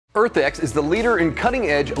EarthX is the leader in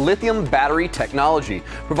cutting-edge lithium battery technology,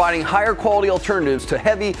 providing higher quality alternatives to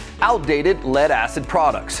heavy, outdated lead-acid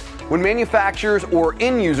products. When manufacturers or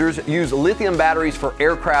end users use lithium batteries for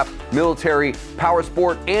aircraft, military, power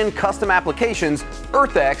sport, and custom applications,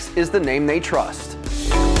 EarthX is the name they trust.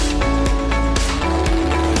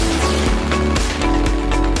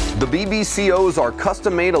 The BBCOs are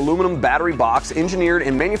custom-made aluminum battery box engineered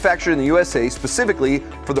and manufactured in the USA specifically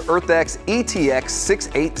for the EarthX ETX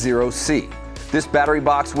 680C. This battery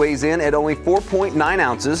box weighs in at only 4.9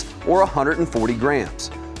 ounces or 140 grams.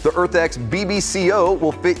 The EarthX BBCO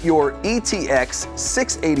will fit your ETX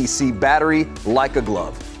 680C battery like a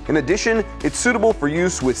glove. In addition, it's suitable for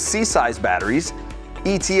use with C-size batteries,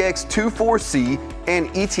 ETX 24C and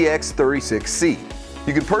ETX 36C.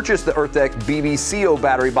 You can purchase the EarthX BBCO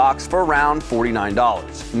battery box for around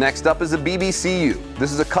 $49. Next up is the BBCU.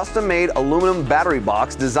 This is a custom-made aluminum battery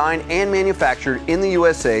box designed and manufactured in the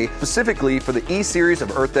USA specifically for the E-series of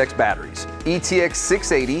EarthX batteries, ETX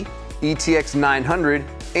 680, ETX 900,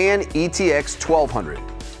 and ETX 1200.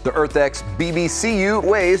 The EarthX BBCU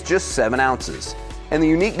weighs just 7 ounces, and the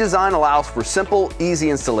unique design allows for simple, easy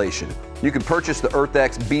installation. You can purchase the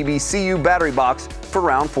EarthX BBCU battery box for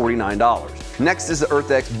around $49. Next is the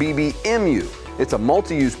EarthX BBMU. It's a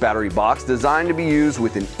multi-use battery box designed to be used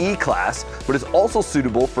with an E-class, but is also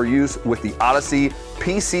suitable for use with the Odyssey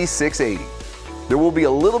PC680. There will be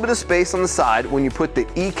a little bit of space on the side when you put the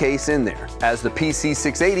E-case in there, as the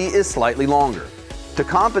PC680 is slightly longer. To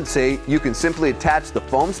compensate, you can simply attach the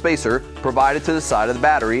foam spacer provided to the side of the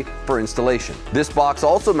battery for installation. This box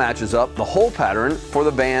also matches up the hole pattern for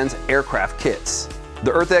the van's aircraft kits.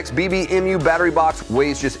 The EarthX BBMU battery box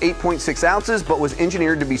weighs just 8.6 ounces but was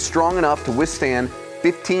engineered to be strong enough to withstand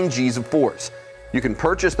 15 G's of force. You can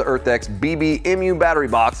purchase the EarthX BBMU battery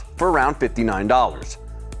box for around $59.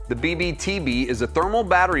 The BBTB is a thermal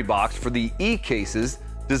battery box for the E-cases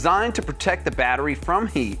designed to protect the battery from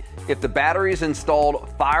heat if the battery is installed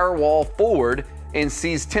firewall forward and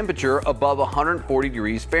sees temperature above 140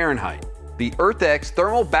 degrees Fahrenheit. The EarthX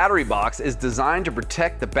thermal battery box is designed to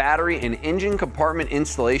protect the battery and engine compartment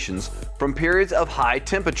installations from periods of high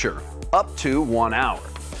temperature, up to 1 hour,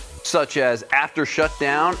 such as after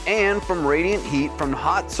shutdown, and from radiant heat from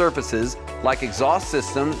hot surfaces like exhaust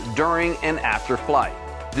systems during and after flight.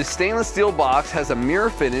 This stainless steel box has a mirror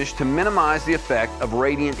finish to minimize the effect of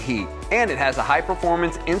radiant heat, and it has a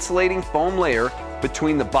high-performance insulating foam layer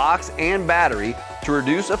between the box and battery to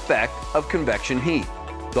reduce effect of convection heat.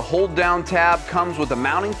 The hold-down tab comes with a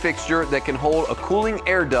mounting fixture that can hold a cooling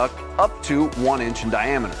air duct up to 1 inch in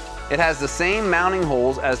diameter. It has the same mounting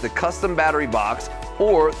holes as the custom battery box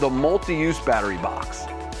or the multi-use battery box.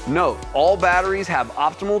 Note, all batteries have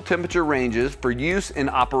optimal temperature ranges for use in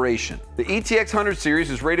operation. The ETX 100 series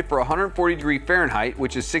is rated for 140 degrees Fahrenheit,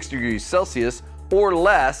 which is 60 degrees Celsius, or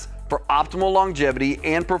less for optimal longevity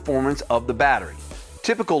and performance of the battery.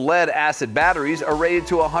 Typical lead-acid batteries are rated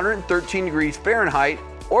to 113 degrees Fahrenheit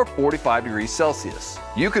or 45 degrees Celsius.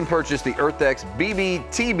 You can purchase the EarthX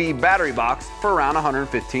BBTB battery box for around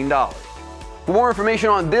 $115. For more information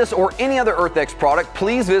on this or any other EarthX product,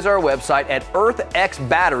 please visit our website at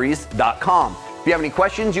earthxbatteries.com. If you have any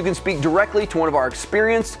questions, you can speak directly to one of our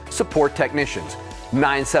experienced support technicians,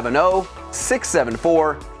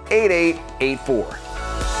 970-674-8884.